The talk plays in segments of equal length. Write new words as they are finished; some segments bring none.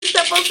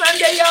Temple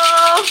Sunday,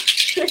 y'all.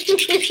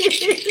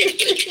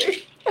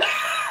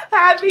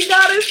 Happy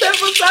Goddess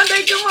Temple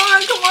Sunday. Come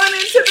on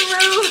into the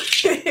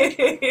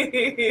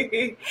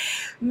room.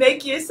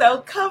 Make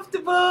yourself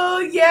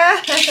comfortable.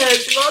 Yes.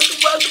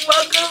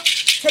 Welcome.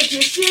 Take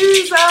your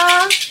shoes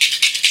off.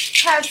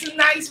 Have some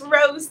nice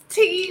rose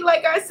tea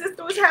like our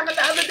sister was having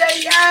the other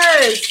day.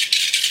 Yes.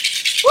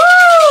 Woo!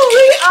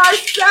 We are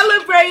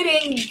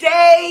celebrating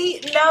day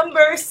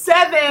number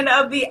 7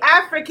 of the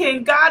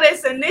African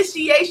Goddess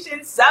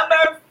Initiation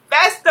Summer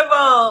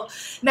Festival.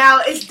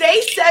 Now, it's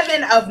day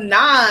 7 of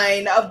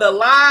 9 of the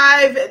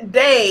live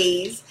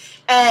days.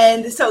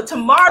 And so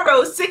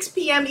tomorrow, 6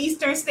 p.m.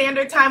 Eastern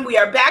Standard Time, we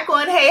are back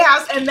on Hay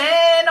House. And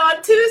then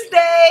on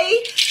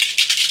Tuesday,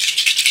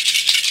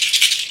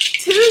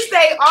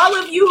 all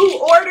of you who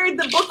ordered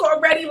the book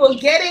already will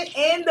get it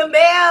in the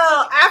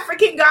mail.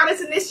 African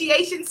Goddess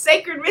Initiation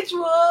Sacred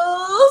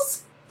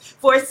Rituals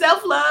for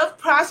Self-Love,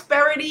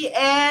 Prosperity,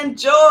 and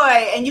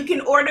Joy. And you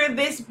can order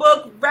this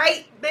book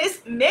right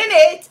this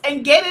minute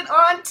and get it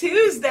on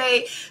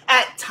Tuesday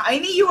at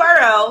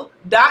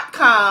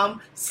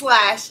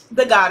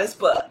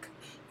tinyurl.com/thegoddessbook.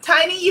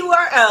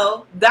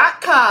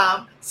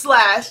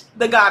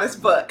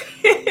 tinyurl.com/thegoddessbook.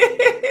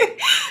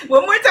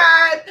 One more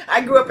time.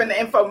 I grew up in the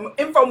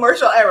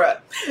infomercial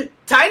era.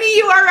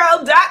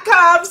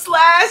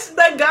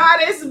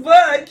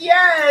 tinyurl.com/thegoddessbook.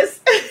 Yes.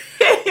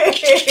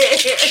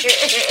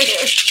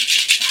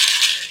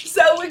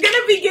 So we're going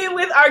to begin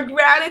with our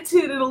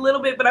gratitude in a little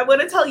bit, but I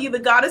want to tell you the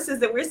goddesses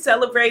that we're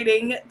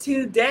celebrating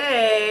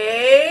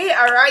today.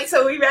 All right,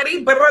 so we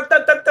ready?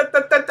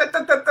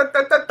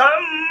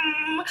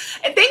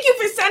 And thank you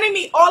for sending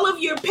me all of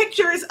your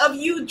pictures of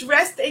you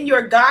dressed in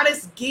your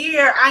goddess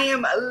gear. I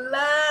am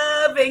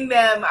loving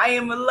them. I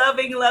am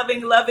loving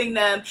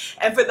them.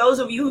 And for those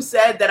of you who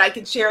said that I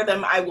could share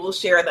them, I will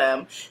share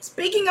them.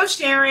 Speaking of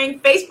sharing,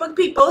 Facebook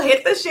people,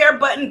 hit the share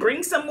button.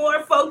 Bring some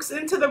more folks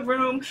into the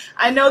room.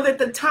 I know that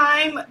the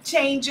time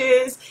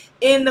changes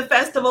in the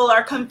festival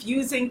are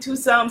confusing to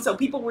some, so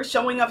people were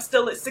showing up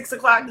still at 6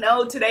 o'clock.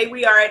 No, today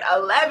we are at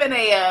 11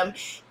 a.m.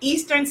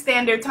 Eastern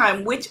Standard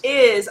Time, which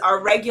is our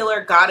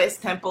regular Goddess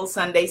Temple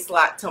Sunday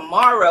slot.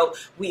 Tomorrow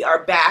we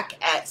are back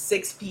at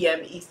 6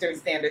 p.m. Eastern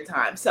Standard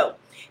Time. So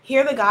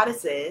here are the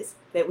goddesses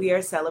that we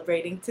are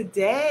celebrating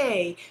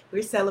today.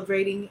 We're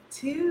celebrating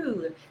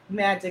 2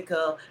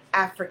 magical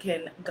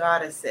African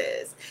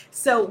goddesses.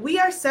 So we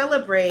are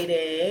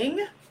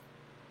celebrating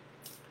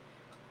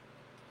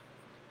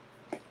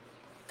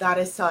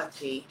Goddess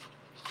Sachi,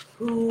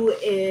 who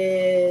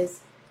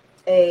is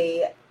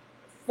a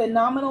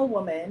phenomenal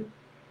woman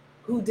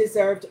who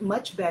deserved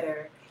much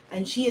better,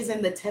 and she is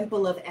in the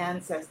Temple of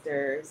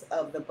Ancestors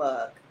of the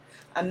book.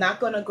 I'm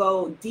not going to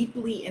go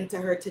deeply into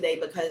her today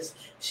because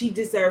she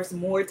deserves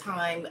more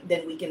time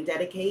than we can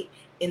dedicate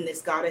in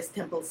this Goddess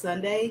Temple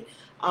Sunday.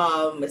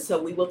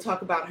 So we will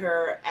talk about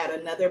her at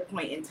another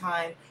point in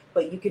time,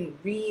 but you can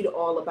read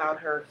all about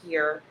her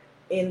here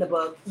in the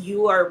book.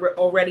 You are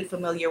already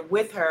familiar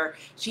with her.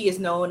 She is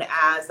known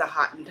as the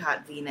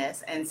Hottentot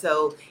Venus. And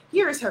so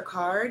here is her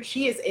card.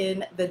 She is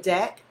in the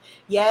deck.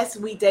 Yes,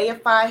 we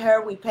deify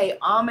her. We pay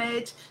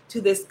homage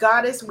to this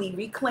goddess. We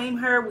reclaim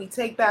her. We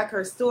take back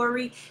her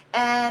story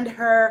and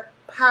her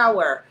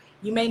power.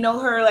 You may know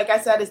her, like I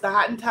said, as the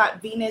Hottentot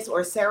Venus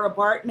or Sarah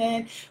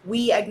Bartman.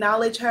 We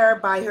acknowledge her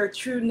by her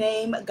true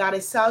name,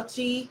 Goddess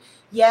Sachi.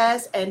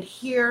 Yes, and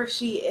here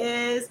she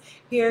is.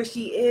 Here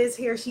she is.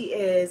 Here she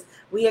is.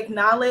 We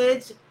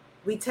acknowledge,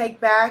 we take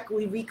back,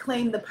 we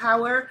reclaim the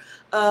power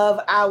of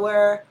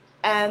our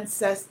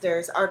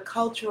ancestors, our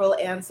cultural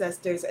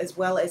ancestors, as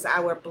well as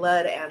our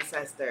blood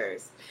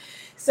ancestors.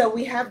 So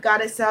we have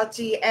Goddess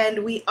Sachi,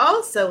 and we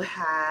also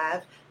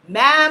have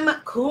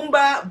Mam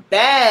Kumba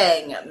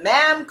Bang.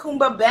 Mam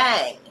Kumba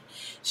Bang.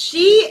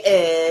 She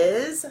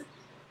is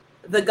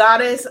the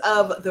goddess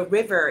of the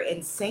river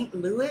in St.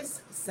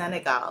 Louis,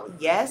 Senegal.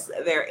 Yes,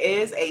 there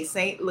is a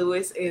St.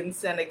 Louis in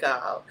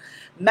Senegal.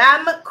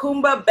 Mam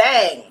Kumba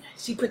Bang.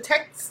 She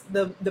protects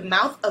the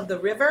mouth of the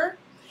river,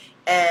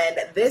 and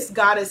this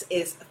goddess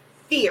is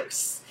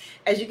fierce.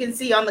 As you can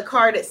see on the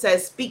card, it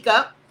says "Speak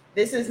Up."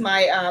 This is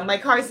my my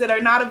cards that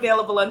are not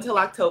available until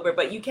October,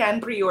 but you can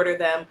pre-order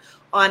them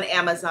on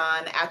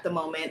Amazon at the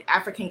moment.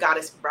 African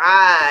Goddess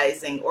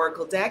Rising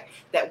Oracle deck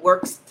that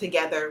works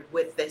together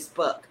with this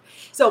book.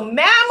 So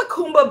Mam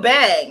Kumba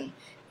Bang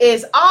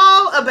is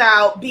all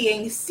about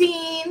being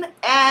seen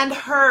and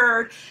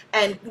heard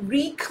and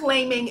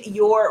reclaiming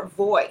your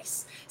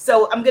voice.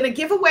 So I'm going to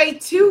give away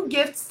 2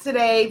 gifts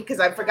today because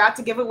I forgot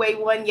to give away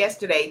one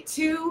yesterday.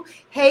 2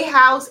 Hay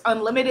House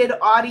Unlimited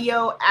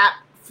Audio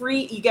app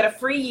free. You get a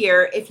free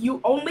year if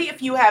you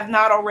have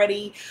not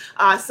already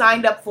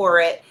signed up for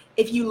it.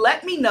 If you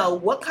let me know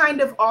what kind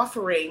of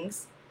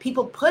offerings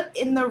people put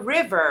in the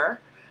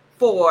river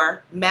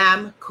for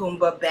Mam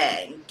Kumba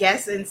Bang.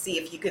 Guess and see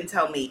if you can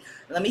tell me.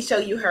 Let me show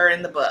you her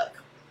in the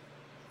book.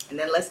 And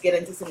then let's get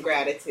into some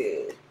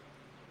gratitude.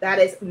 That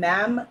is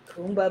Mam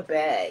Kumba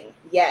Bang.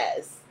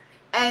 Yes.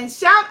 And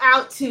shout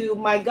out to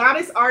my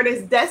goddess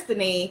artist,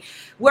 Destiny,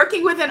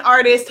 working with an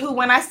artist who,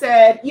 when I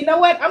said, you know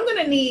what, I'm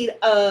going to need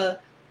a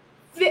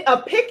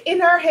pick in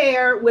her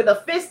hair with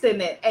a fist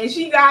in it. And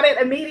she got it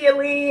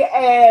immediately,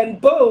 and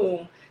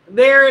boom,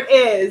 there it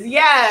is.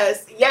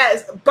 Yes,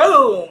 yes,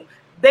 boom,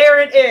 there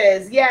it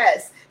is.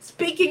 Yes.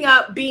 Speaking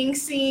up, being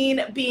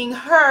seen, being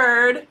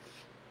heard,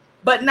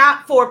 but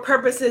not for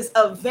purposes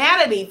of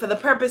vanity, for the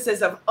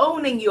purposes of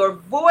owning your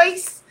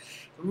voice,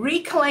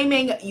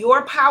 reclaiming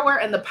your power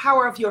and the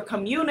power of your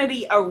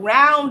community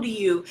around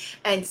you,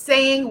 and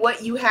saying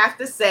what you have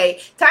to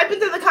say. Type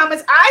into the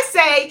comments, I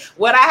say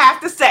what I have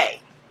to say.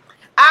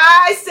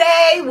 I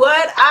say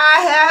what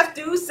I have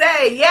to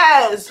say.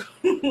 Yes.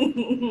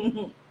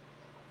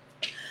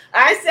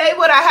 I say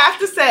what I have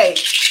to say.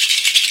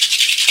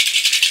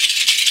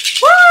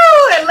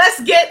 Woo! And let's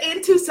get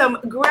into some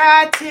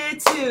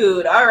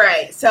gratitude. All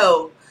right.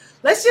 So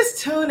let's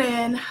just tune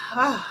in.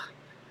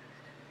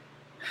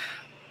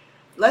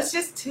 Let's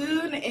just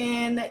tune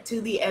in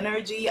to the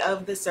energy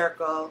of the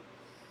circle.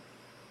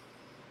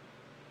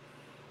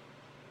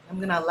 I'm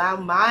going to allow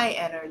my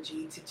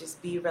energy to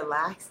just be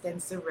relaxed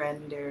and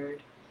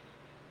surrendered.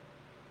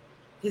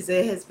 Because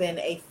it has been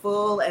a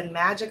full and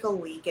magical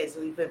week as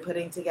we've been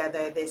putting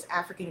together this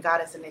African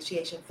Goddess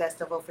Initiation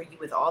Festival for you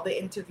with all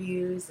the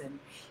interviews and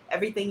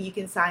everything you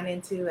can sign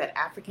into at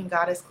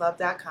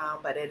AfricanGoddessClub.com.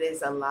 But it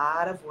is a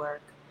lot of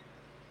work.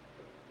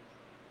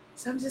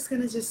 So I'm just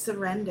going to just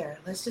surrender.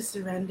 Let's just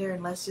surrender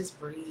and let's just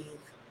breathe.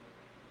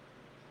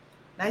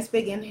 Nice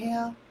big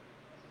inhale.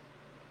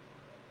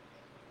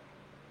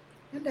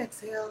 And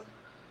exhale.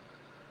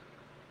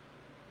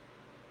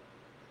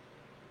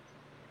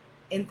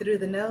 In through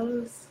the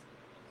nose.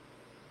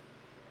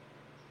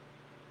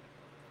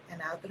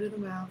 And out through the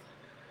mouth.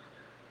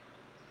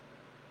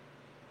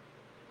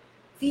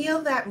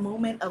 Feel that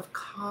moment of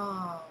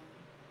calm.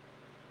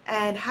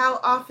 And how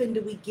often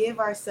do we give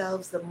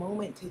ourselves the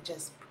moment to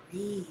just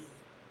breathe?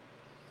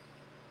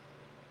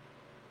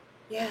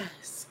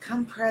 Yes,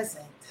 come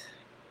present.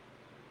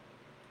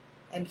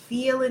 And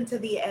feel into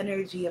the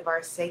energy of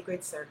our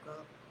sacred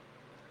circle,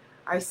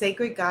 our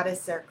sacred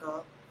goddess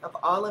circle of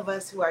all of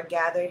us who are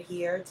gathered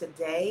here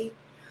today,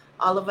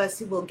 all of us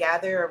who will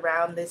gather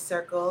around this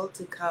circle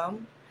to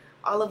come,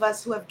 all of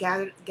us who have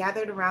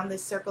gathered around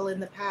this circle in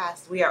the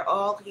past. We are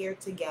all here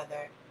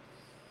together.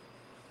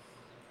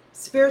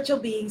 Spiritual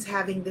beings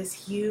having this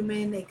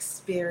human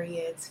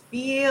experience.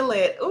 Feel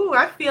it. Ooh,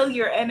 I feel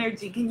your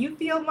energy. Can you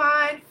feel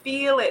mine?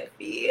 Feel it.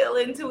 Feel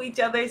into each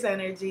other's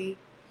energy.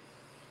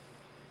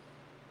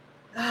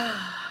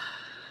 And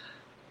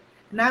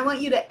I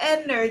want you to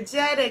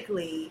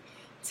energetically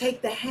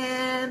take the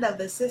hand of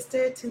the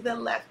sister to the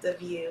left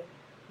of you.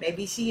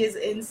 Maybe she is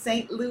in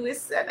St. Louis,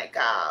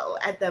 Senegal,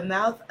 at the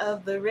mouth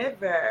of the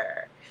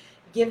river,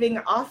 giving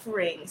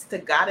offerings to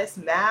Goddess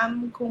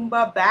Mam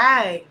Kumba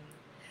Bang.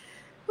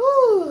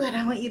 Ooh, and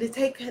I want you to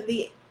take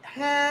the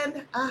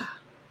hand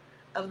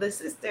of the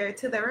sister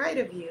to the right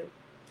of you.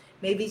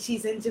 Maybe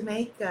she's in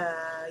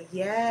Jamaica.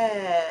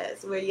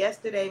 Yes, where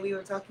yesterday we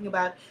were talking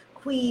about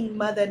Queen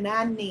Mother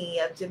Nanny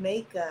of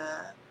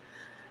Jamaica.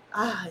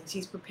 And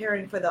she's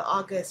preparing for the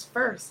August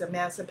 1st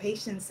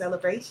emancipation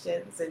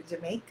celebrations in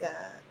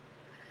Jamaica.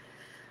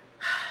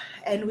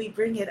 And we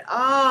bring it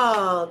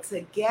all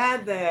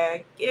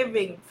together,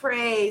 giving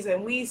praise,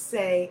 and we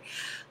say,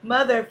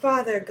 Mother,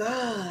 Father,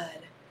 God,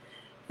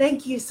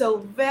 thank you so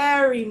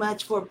very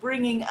much for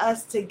bringing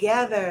us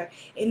together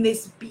in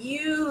this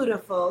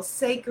beautiful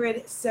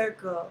sacred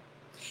circle.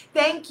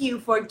 Thank you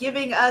for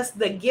giving us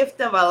the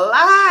gift of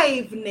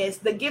aliveness,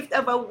 the gift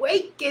of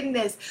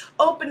awakeness,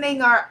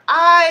 opening our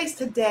eyes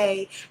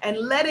today and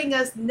letting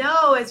us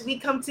know as we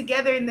come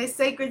together in this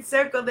sacred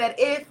circle that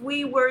if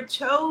we were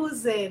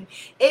chosen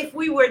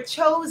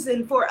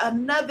for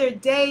another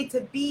day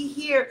to be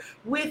here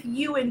with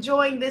you,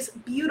 enjoying this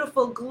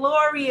beautiful,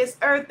 glorious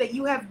earth that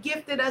you have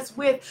gifted us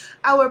with,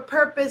 our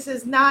purpose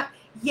is not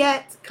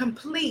yet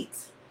complete.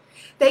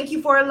 Thank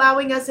you for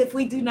allowing us, if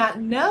we do not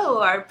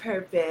know our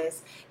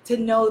purpose, to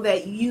know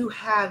that you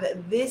have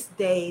this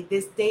day.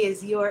 This day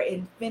is your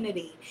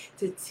infinity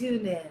to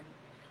tune in,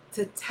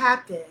 to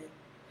tap in,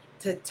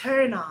 to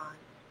turn on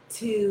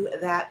to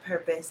that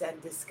purpose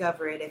and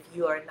discover it if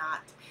you are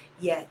not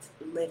yet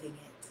living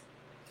it.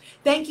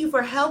 Thank you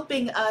for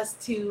helping us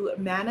to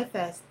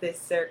manifest this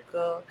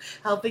circle,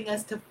 helping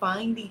us to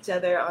find each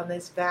other on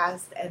this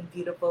vast and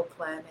beautiful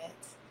planet.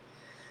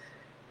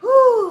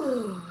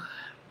 Whew.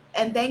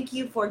 And thank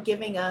you for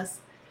giving us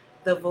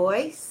the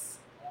voice,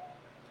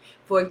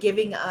 for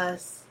giving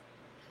us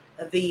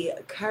the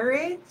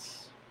courage,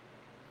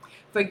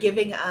 for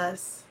giving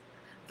us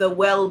the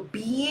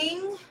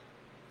well-being,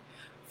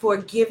 for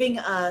giving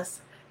us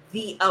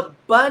the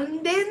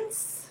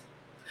abundance,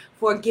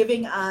 for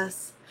giving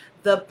us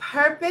the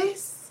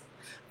purpose,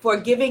 for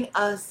giving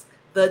us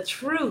the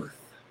truth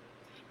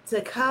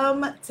to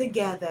come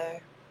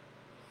together,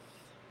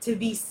 to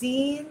be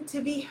seen,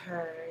 to be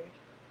heard,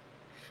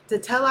 to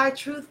tell our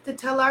truth, to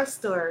tell our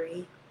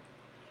story,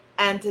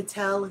 and to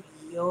tell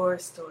your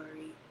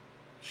story.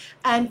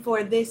 And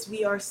for this,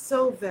 we are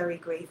so very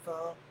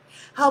grateful.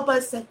 Help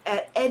us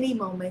at any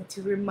moment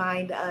to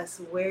remind us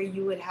where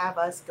you would have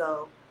us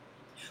go,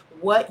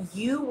 what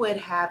you would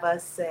have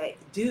us say,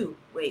 do.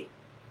 Wait,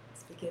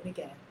 let's begin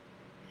again.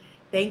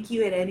 Thank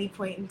you at any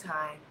point in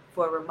time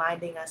for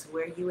reminding us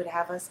where you would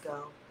have us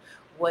go,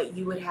 what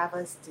you would have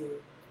us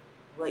do,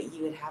 what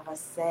you would have us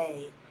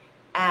say,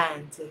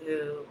 and to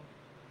whom.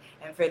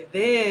 And for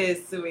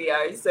this, we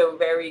are so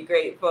very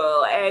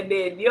grateful. And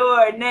in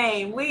your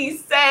name, we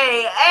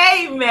say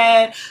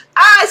amen.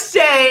 Ashe,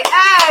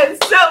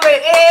 and so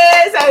it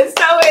is, and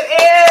so it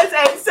is,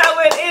 and so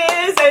it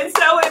is, and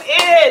so it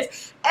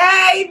is.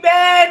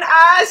 Amen,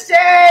 Ashe,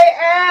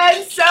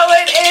 and so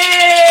it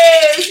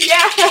is.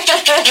 Yes.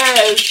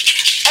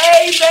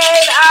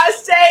 Amen,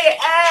 Ashe,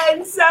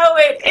 and so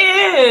it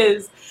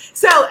is.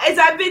 So as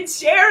I've been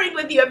sharing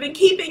with you, I've been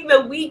keeping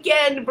the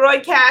weekend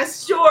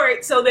broadcast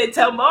short so that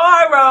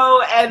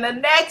tomorrow and the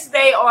next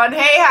day on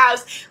Hay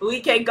House, we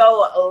can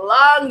go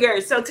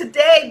longer. So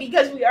today,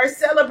 because we are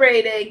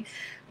celebrating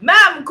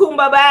Mam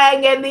Kumba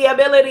Bang and the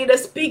ability to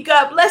speak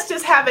up, let's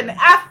just have an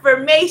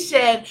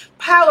affirmation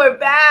power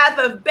bath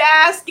of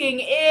basking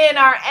in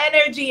our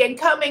energy and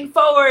coming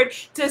forward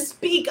to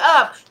speak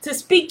up, to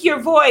speak your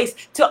voice,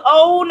 to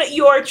own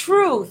your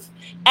truth.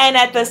 And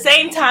at the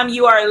same time,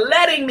 you are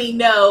letting me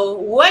know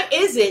what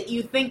is it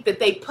you think that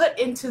they put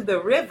into the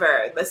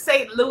river, the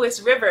St.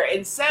 Louis River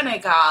in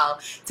Senegal,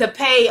 to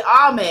pay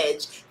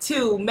homage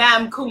to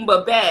Mam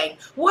Kumba Bang.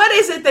 What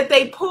is it that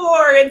they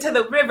pour into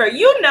the river?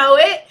 You know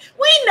it.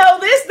 We know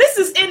this. This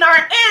is in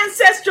our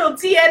ancestral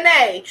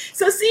DNA.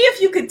 So see if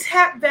you could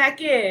tap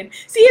back in.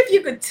 See if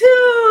you could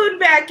tune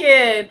back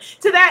in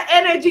to that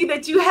energy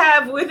that you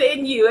have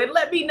within you. And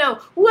let me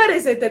know, what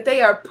is it that they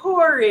are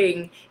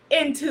pouring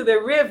into the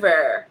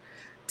river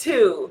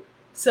to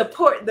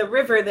support the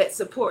river that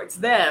supports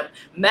them?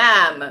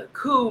 Mam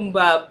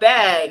Kumba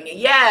Bang.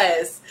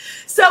 Yes.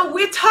 So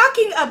we're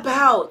talking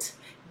about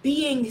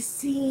being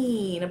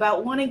seen,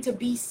 about wanting to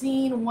be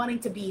seen, wanting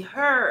to be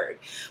heard.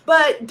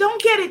 But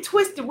don't get it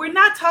twisted. We're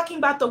not talking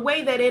about the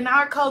way that in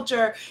our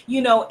culture,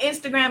 you know,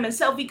 Instagram and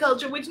selfie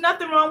culture, which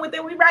nothing wrong with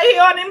it. We right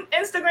here on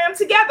Instagram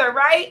together,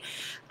 right?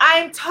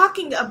 I'm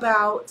talking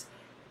about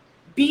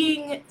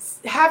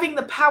having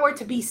the power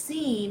to be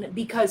seen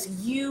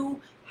because you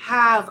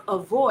have a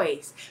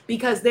voice,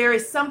 because there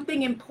is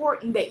something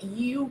important that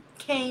you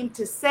came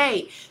to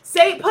say.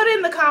 Put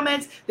in the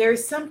comments, there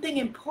is something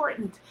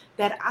important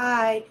that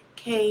I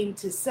came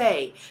to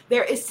say.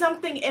 There is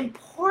something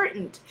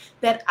important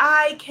that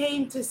I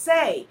came to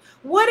say.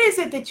 What is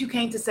it that you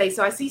came to say?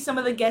 So I see some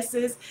of the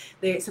guesses.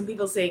 There's some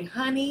people saying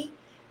honey.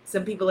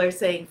 Some people are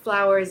saying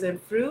flowers and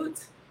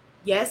fruit.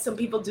 Yes, some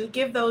people do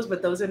give those,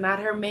 but those are not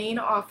her main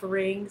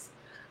offerings.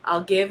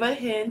 I'll give a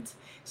hint.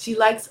 She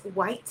likes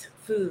white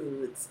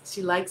foods.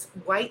 She likes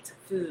white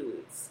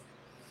foods.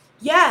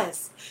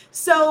 Yes.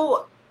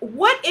 So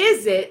what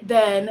is it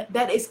then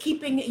that is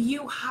keeping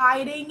you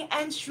hiding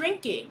and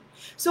shrinking?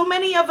 So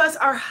many of us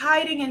are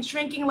hiding and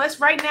shrinking. Let's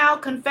right now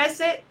confess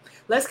it.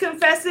 Let's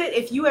confess it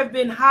if you have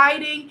been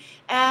hiding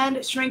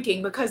and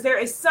shrinking, because there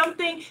is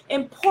something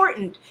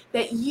important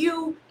that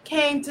you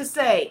came to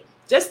say.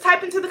 Just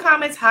type into the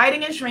comments,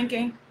 hiding and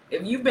shrinking.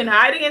 If you've been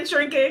hiding and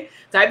shrinking,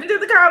 type into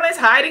the comments,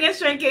 hiding and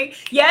shrinking.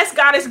 Yes,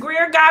 Goddess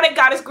Greer got it.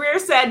 Goddess Greer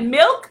said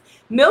milk.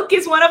 Milk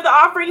is one of the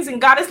offerings,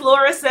 and Goddess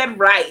Laura said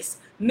rice.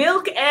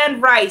 Milk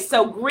and rice.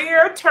 So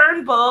Greer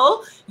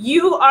Turnbull,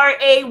 you are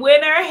a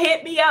winner.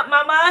 Hit me up,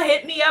 mama.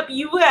 Hit me up.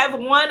 You have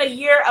won a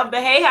year of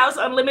the Hay House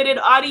Unlimited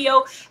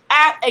Audio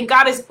app. And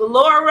Goddess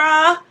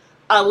Laura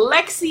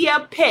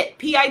Alexia Pitt,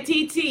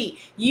 P-I-T-T,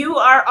 you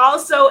are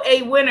also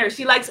a winner.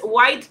 She likes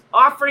white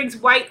offerings,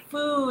 white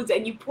foods,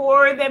 and you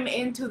pour them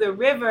into the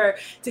river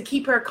to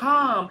keep her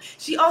calm.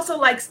 She also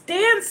likes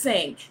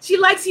dancing. She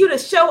likes you to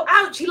show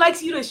out. She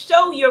likes you to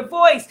show your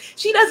voice.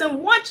 She doesn't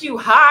want you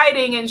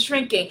hiding and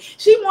shrinking.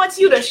 She wants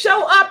you to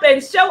show up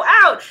and show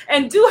out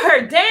and do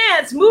her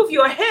dance. Move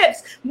your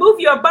hips, move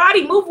your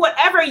body, move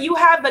whatever you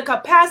have the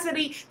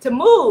capacity to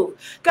move.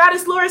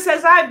 Goddess Laura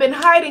says, I've been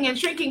hiding and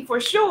shrinking for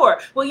sure.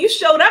 Well, you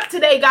showed up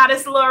today,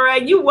 Goddess Laura,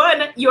 and you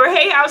won your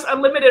Hay House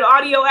Unlimited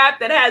Audio app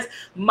that has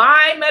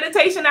my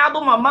meditation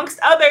album amongst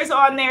others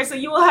on there, so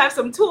you will have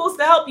some tools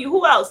to help you.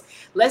 Who else?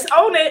 Let's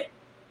own it.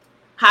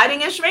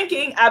 Hiding and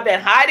shrinking. I've been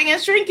hiding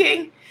and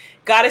shrinking.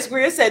 Goddess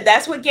Greer said,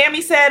 that's what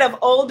Gammy said of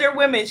older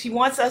women. She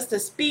wants us to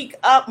speak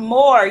up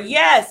more.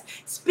 Yes,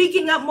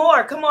 speaking up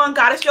more. Come on,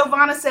 Goddess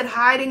Giovanna said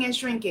hiding and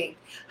shrinking.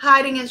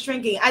 Hiding and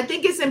shrinking. I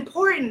think it's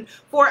important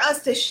for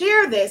us to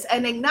share this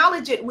and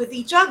acknowledge it with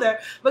each other,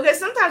 because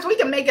sometimes we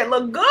can make it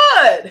look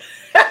good.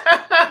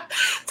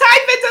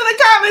 Type into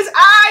the comments,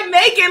 I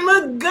make it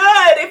look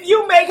good. If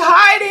you make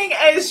hiding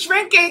and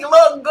shrinking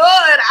look good,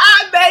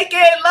 I make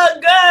it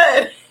look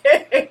good.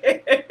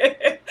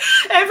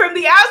 And from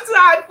the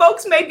outside,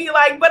 folks may be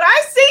like, but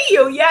I see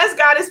you. Yes,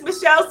 Goddess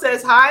Michelle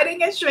says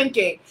hiding and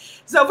shrinking.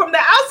 So from the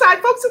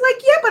outside, folks are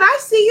like, yeah, but I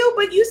see you,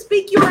 but you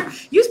speak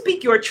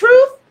your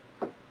truth.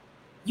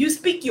 You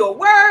speak your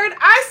word.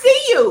 I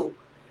see you.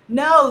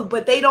 No,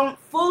 but they don't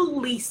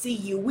fully see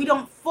you. We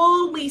don't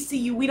fully see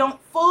you. We don't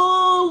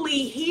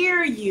fully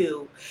hear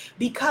you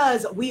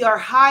because we are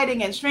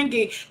hiding and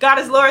shrinking.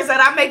 Goddess Laura said,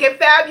 I make it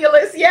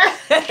fabulous. Yes,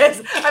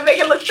 I make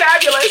it look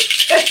fabulous.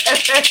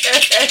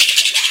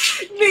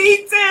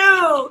 Me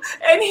too.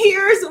 And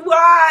here's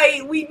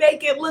why we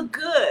make it look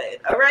good.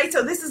 All right.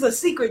 So this is a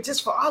secret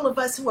just for all of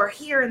us who are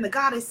here in the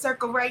Goddess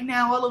Circle right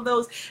now. All of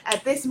those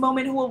at this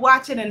moment who will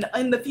watch it, and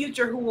in the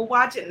future who will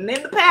watch it, and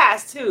in the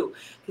past too.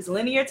 Because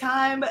linear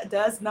time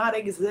does not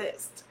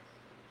exist.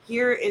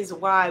 Here is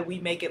why we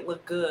make it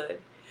look good.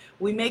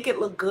 We make it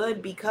look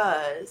good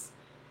because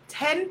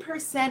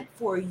 10%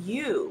 for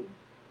you.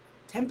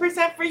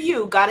 10% for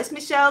you, Goddess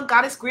Michelle,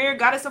 Goddess Greer,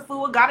 Goddess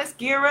Afua, Goddess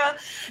Gira,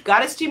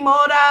 Goddess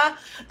Chimoda,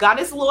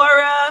 Goddess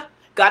Laura,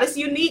 Goddess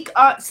Unique,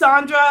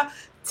 Sandra.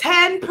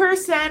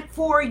 10%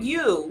 for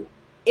you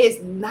is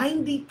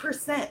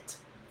 90%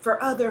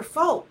 for other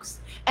folks.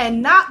 And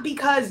not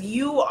because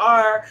you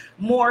are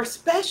more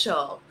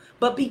special,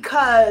 but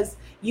because,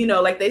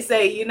 like they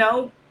say,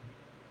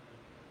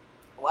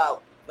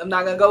 well, I'm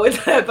not going to go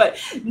into that, but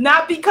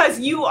not because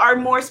you are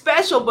more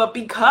special, but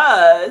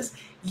because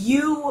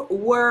you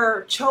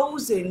were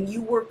chosen,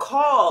 you were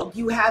called,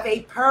 you have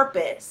a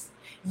purpose.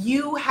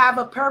 You have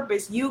a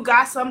purpose. You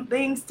got some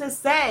things to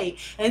say.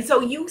 And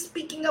so you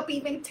speaking up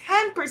even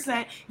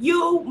 10%,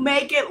 you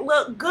make it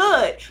look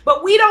good.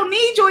 But we don't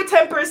need your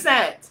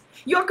 10%.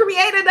 Your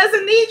creator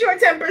doesn't need your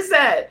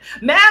 10%.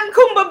 Mam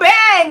Kumba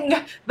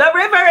Bang, the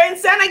river in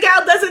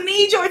Senegal, doesn't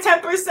need your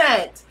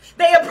 10%.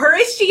 They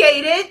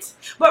appreciate it,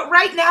 but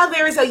right now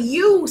there is a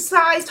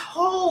you-sized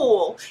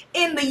hole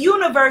in the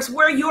universe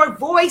where your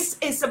voice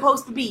is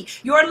supposed to be.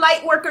 Your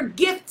light worker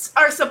gifts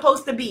are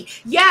supposed to be.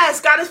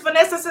 Yes, Goddess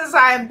Vanessa says,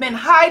 I have been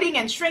hiding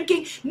and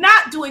shrinking,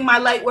 not doing my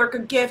light worker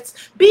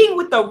gifts, being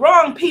with the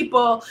wrong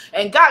people,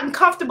 and gotten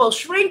comfortable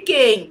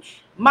shrinking.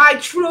 My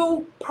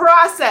true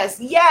process.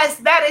 Yes,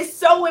 that is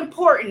so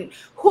important.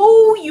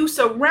 Who you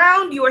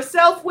surround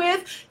yourself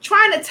with,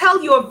 trying to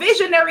tell your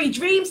visionary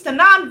dreams to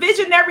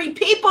non-visionary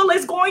people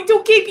is going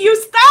to keep you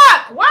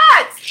stuck.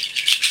 What?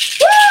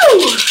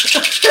 Woo!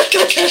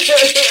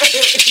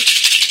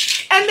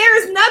 And there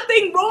is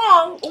nothing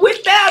wrong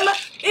with them.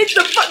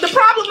 The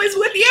problem is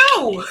with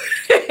you.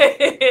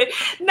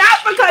 Not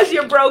because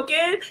you're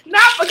broken,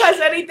 not because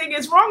anything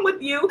is wrong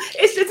with you.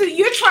 It's just that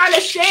you're trying to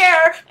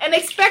share and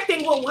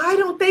expecting, well, why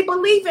don't they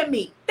believe in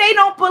me? They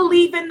don't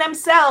believe in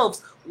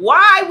themselves.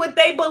 Why would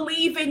they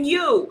believe in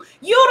you?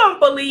 You don't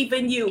believe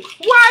in you.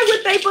 Why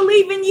would they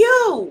believe in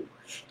you?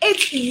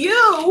 It's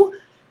you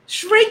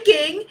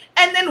shrinking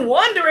and then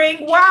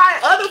wondering why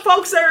other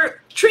folks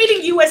are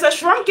treating you as a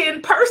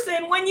shrunken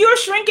person when you're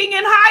shrinking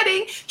and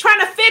hiding, trying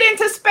to fit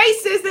into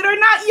spaces that are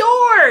not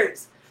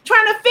yours,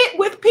 trying to fit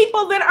with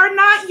people that are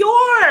not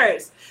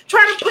yours,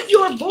 trying to put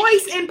your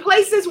voice in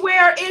places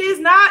where it is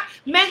not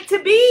meant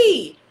to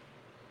be.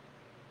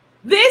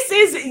 This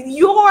is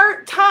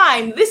your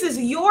time. This is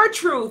your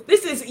truth.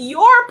 This is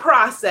your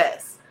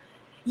process.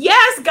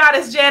 Yes,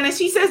 Goddess Janice,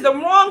 she says the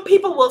wrong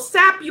people will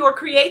sap your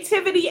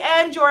creativity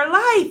and your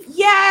life.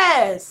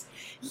 Yes.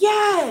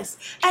 Yes.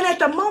 And at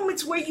the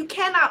moments where you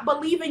cannot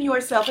believe in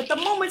yourself, at the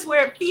moments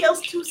where it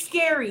feels too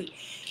scary,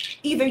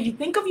 either you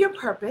think of your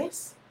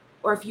purpose,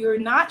 or if you're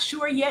not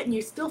sure yet and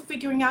you're still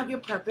figuring out your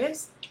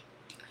purpose,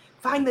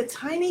 find the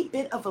tiny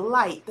bit of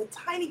light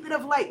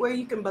where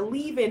you can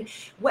believe in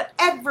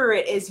whatever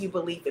it is you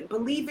believe in.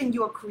 Believe in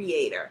your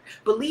creator.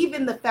 Believe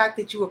in the fact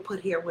that you were put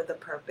here with a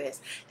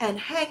purpose. And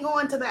hang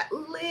on to that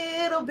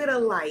little bit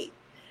of light.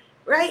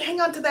 Right? Hang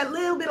on to that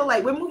little bit of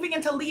light. We're moving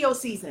into Leo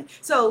season.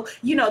 So,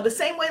 the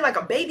same way like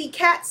a baby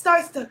cat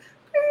starts to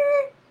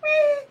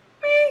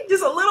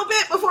just a little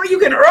bit before you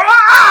can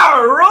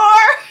roar.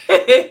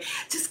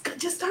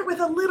 Just start with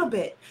a little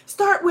bit.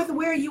 Start with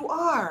where you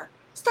are.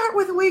 Start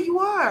with where you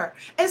are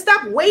and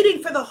stop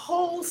waiting for the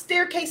whole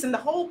staircase and the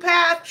whole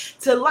path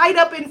to light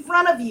up in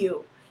front of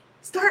you.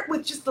 Start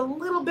with just a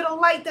little bit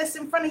of light that's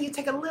in front of you.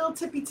 Take a little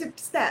tippy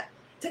step.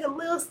 Take a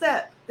little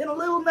step, then a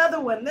little another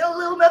one, then a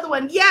little another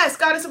one. Yes,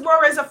 Goddess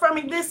Aurora is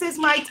affirming, this is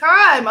my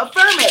time.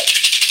 Affirm it.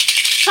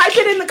 Type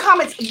it in the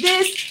comments.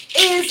 This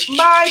is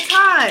my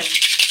time.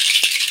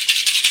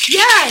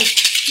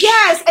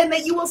 Yes, and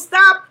that you will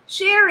stop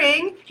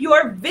sharing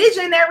your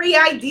visionary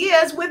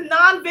ideas with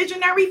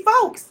non-visionary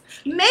folks.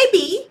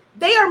 Maybe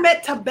they are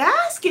meant to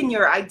bask in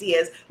your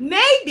ideas.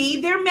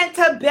 Maybe they're meant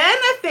to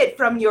benefit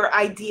from your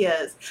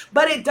ideas.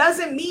 But it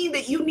doesn't mean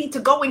that you need to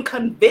go and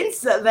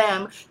convince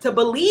them to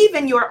believe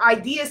in your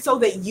ideas so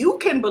that you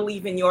can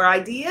believe in your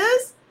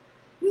ideas.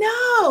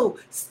 No,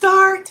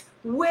 start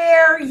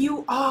where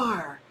you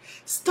are.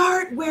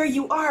 Start where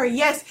you are.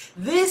 Yes,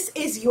 this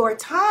is your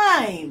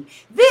time.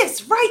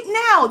 This right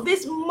now,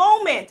 this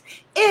moment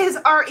is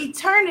our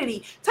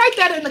eternity. Type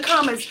that in the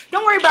comments.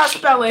 Don't worry about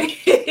spelling.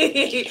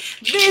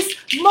 This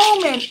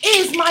moment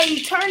is my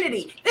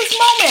eternity. This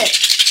moment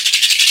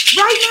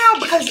right now,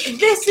 because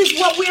this is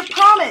what we're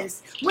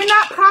promised. We're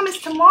not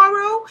promised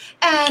tomorrow,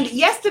 and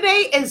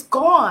yesterday is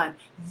gone.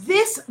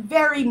 This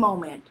very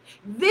moment,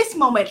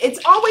 it's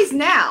always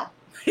now.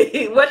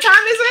 What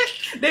time is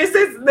it?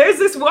 There's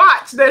this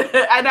watch that,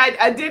 and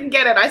I didn't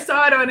get it. I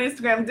saw it on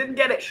Instagram, didn't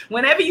get it.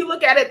 Whenever you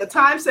look at it, the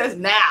time says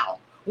now.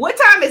 What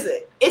time is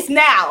it? It's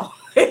now.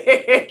 What time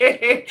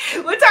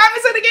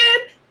is it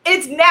again?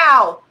 It's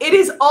now. It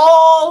is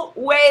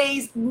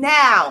always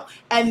now.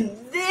 And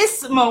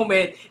this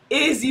moment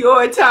is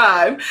your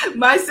time.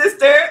 My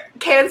sister,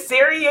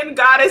 Cancerian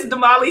goddess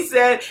Damali,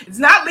 said, it's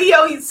not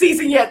Leo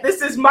season yet.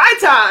 This is my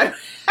time.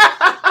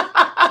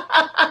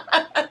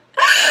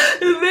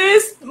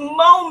 This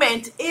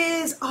moment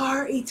is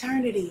our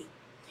eternity.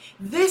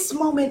 This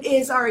moment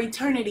is our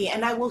eternity.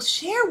 And I will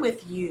share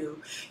with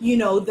you,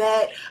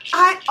 that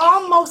I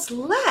almost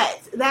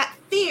let that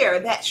fear,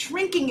 that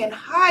shrinking and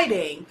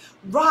hiding,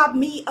 rob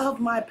me of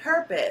my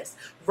purpose,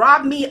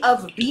 rob me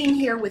of being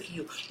here with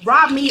you,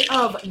 rob me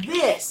of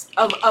this,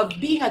 of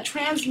being a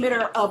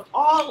transmitter of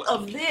all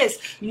of this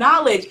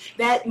knowledge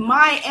that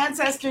my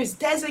ancestors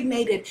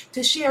designated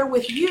to share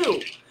with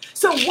you.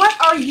 So what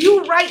are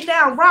you right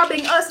now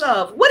robbing us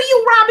of? What are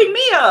you robbing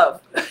me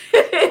of?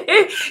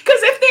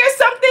 Because if there's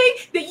something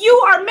that you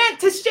are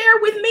meant to share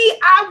with me,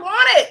 I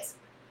want it.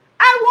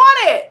 I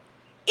want it.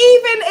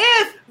 Even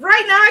if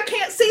right now I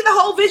can't see the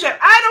whole vision,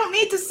 I don't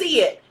need to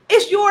see it.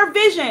 It's your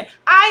vision.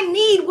 I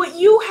need what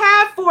you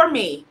have for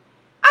me.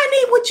 I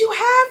need what you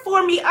have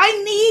for me.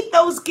 I need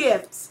those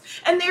gifts.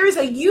 And there is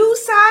a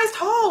you-sized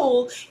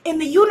hole in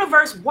the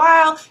universe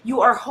while you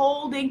are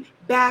holding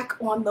back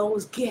on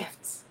those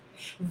gifts.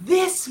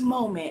 This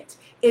moment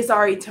is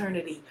our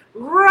eternity.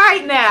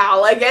 Right now,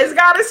 like as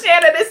Goddess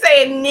Shannon is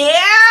saying,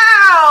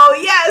 now,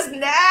 yes,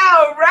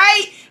 now,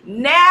 right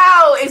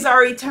now is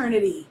our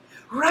eternity.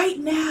 Right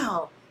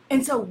now.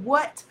 And so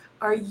what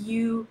are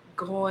you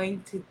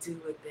going to do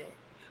with it?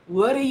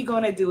 What are you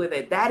going to do with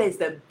it? That is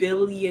the $1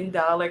 billion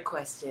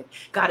question.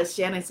 Goddess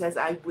Shannon says,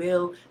 I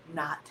will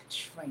not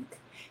shrink.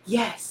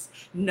 Yes,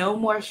 no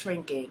more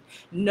shrinking,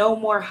 no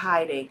more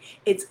hiding.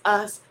 It's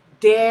us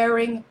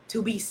daring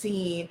to be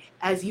seen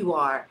as you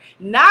are,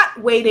 not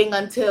waiting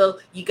until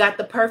you got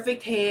the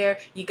perfect hair,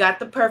 you got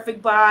the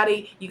perfect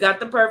body, you got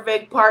the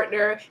perfect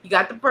partner, you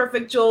got the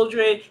perfect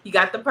children, you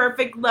got the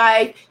perfect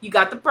life, you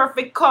got the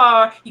perfect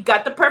car, you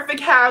got the perfect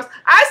house.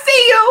 I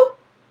see you.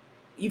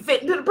 You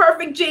fit into the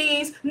perfect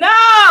jeans.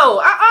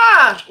 No,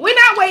 we're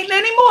not waiting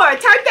anymore.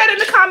 Type that in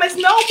the comments.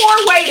 No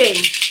more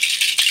waiting.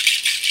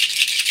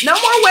 No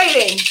more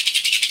waiting.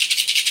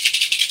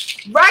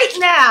 Right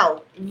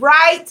now,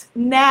 right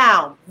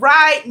now,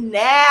 right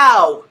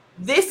now,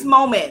 this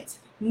moment,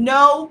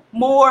 no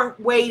more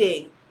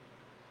waiting.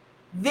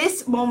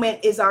 This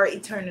moment is our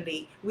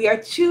eternity. We are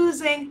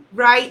choosing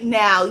right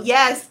now.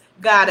 Yes,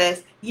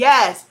 Goddess.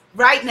 Yes,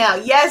 right now.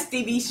 Yes,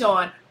 DB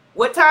Sean.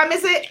 What time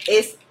is it?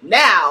 It's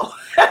now.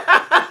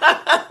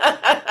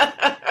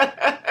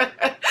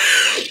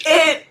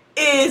 It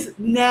is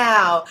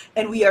now.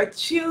 And we are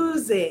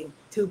choosing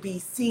to be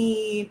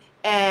seen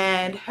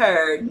and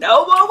heard.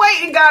 No more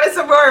waiting, Goddess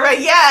Aurora.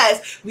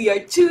 Yes, we are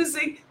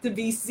choosing to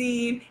be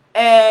seen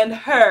and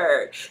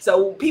heard.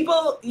 So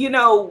people,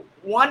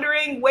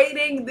 wondering,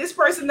 waiting, this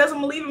person doesn't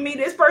believe in me,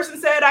 this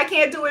person said I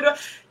can't do it.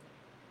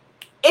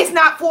 It's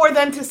not for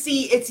them to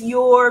see. It's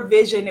your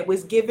vision. It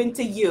was given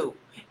to you.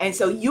 And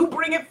so you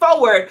bring it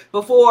forward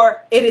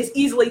before it is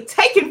easily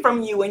taken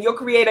from you and your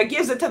creator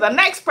gives it to the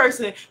next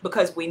person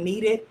because we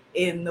need it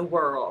in the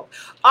world.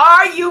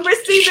 Are you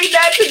receiving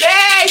that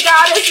today,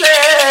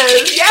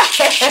 goddesses? Yes.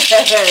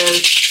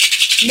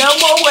 No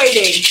more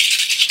waiting.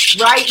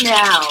 Right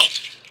now.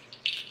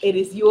 It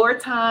is your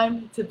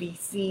time to be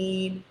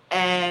seen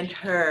and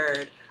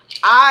heard.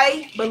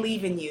 I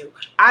believe in you.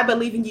 I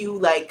believe in you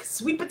like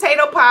sweet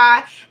potato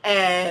pie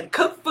and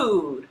cooked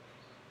food.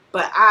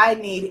 But I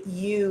need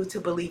you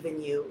to believe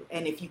in you.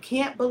 And if you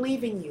can't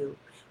believe in you,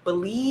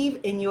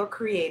 believe in your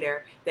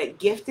creator that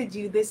gifted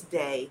you this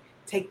day.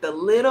 Take the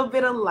little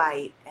bit of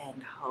light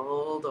and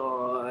hold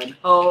on.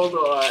 Hold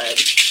on.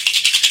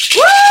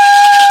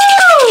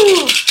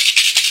 Woo!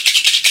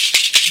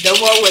 No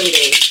more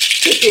waiting.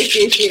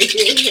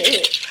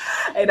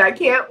 And I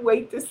can't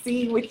wait to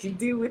see what you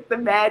do with the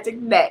magic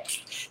next.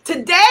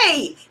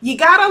 Today, you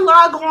gotta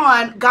log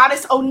on,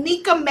 Goddess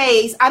Onika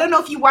Mays. I don't know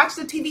if you watched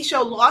the TV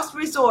show Lost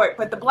Resort,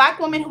 but the black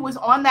woman who was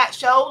on that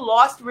show,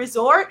 Lost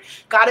Resort,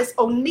 Goddess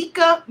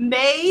Onika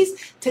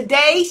Mays.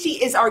 Today,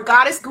 she is our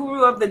goddess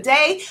guru of the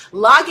day.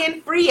 Log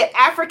in free at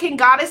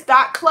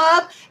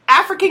africangoddess.club,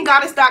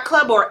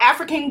 africangoddess.club, or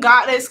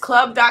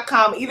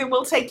africangoddessclub.com. Either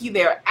will take you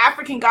there,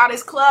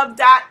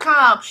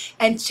 africangoddessclub.com,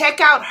 and check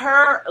out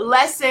her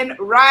lesson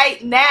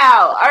right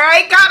now. All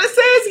right,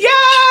 goddesses?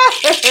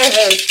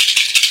 Yes!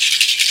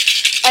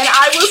 And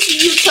I will see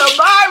you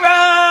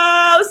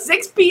tomorrow,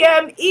 6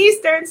 p.m.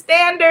 Eastern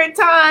Standard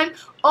Time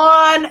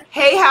on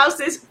Hay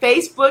House's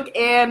Facebook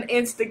and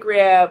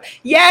Instagram.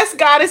 Yes,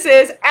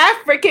 goddesses,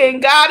 African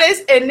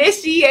Goddess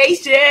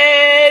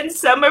Initiation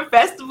Summer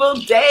Festival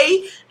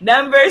Day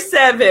number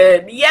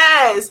 7.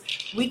 Yes,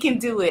 we can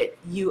do it.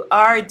 You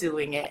are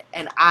doing it.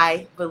 And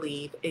I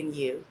believe in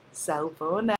you. So, for now.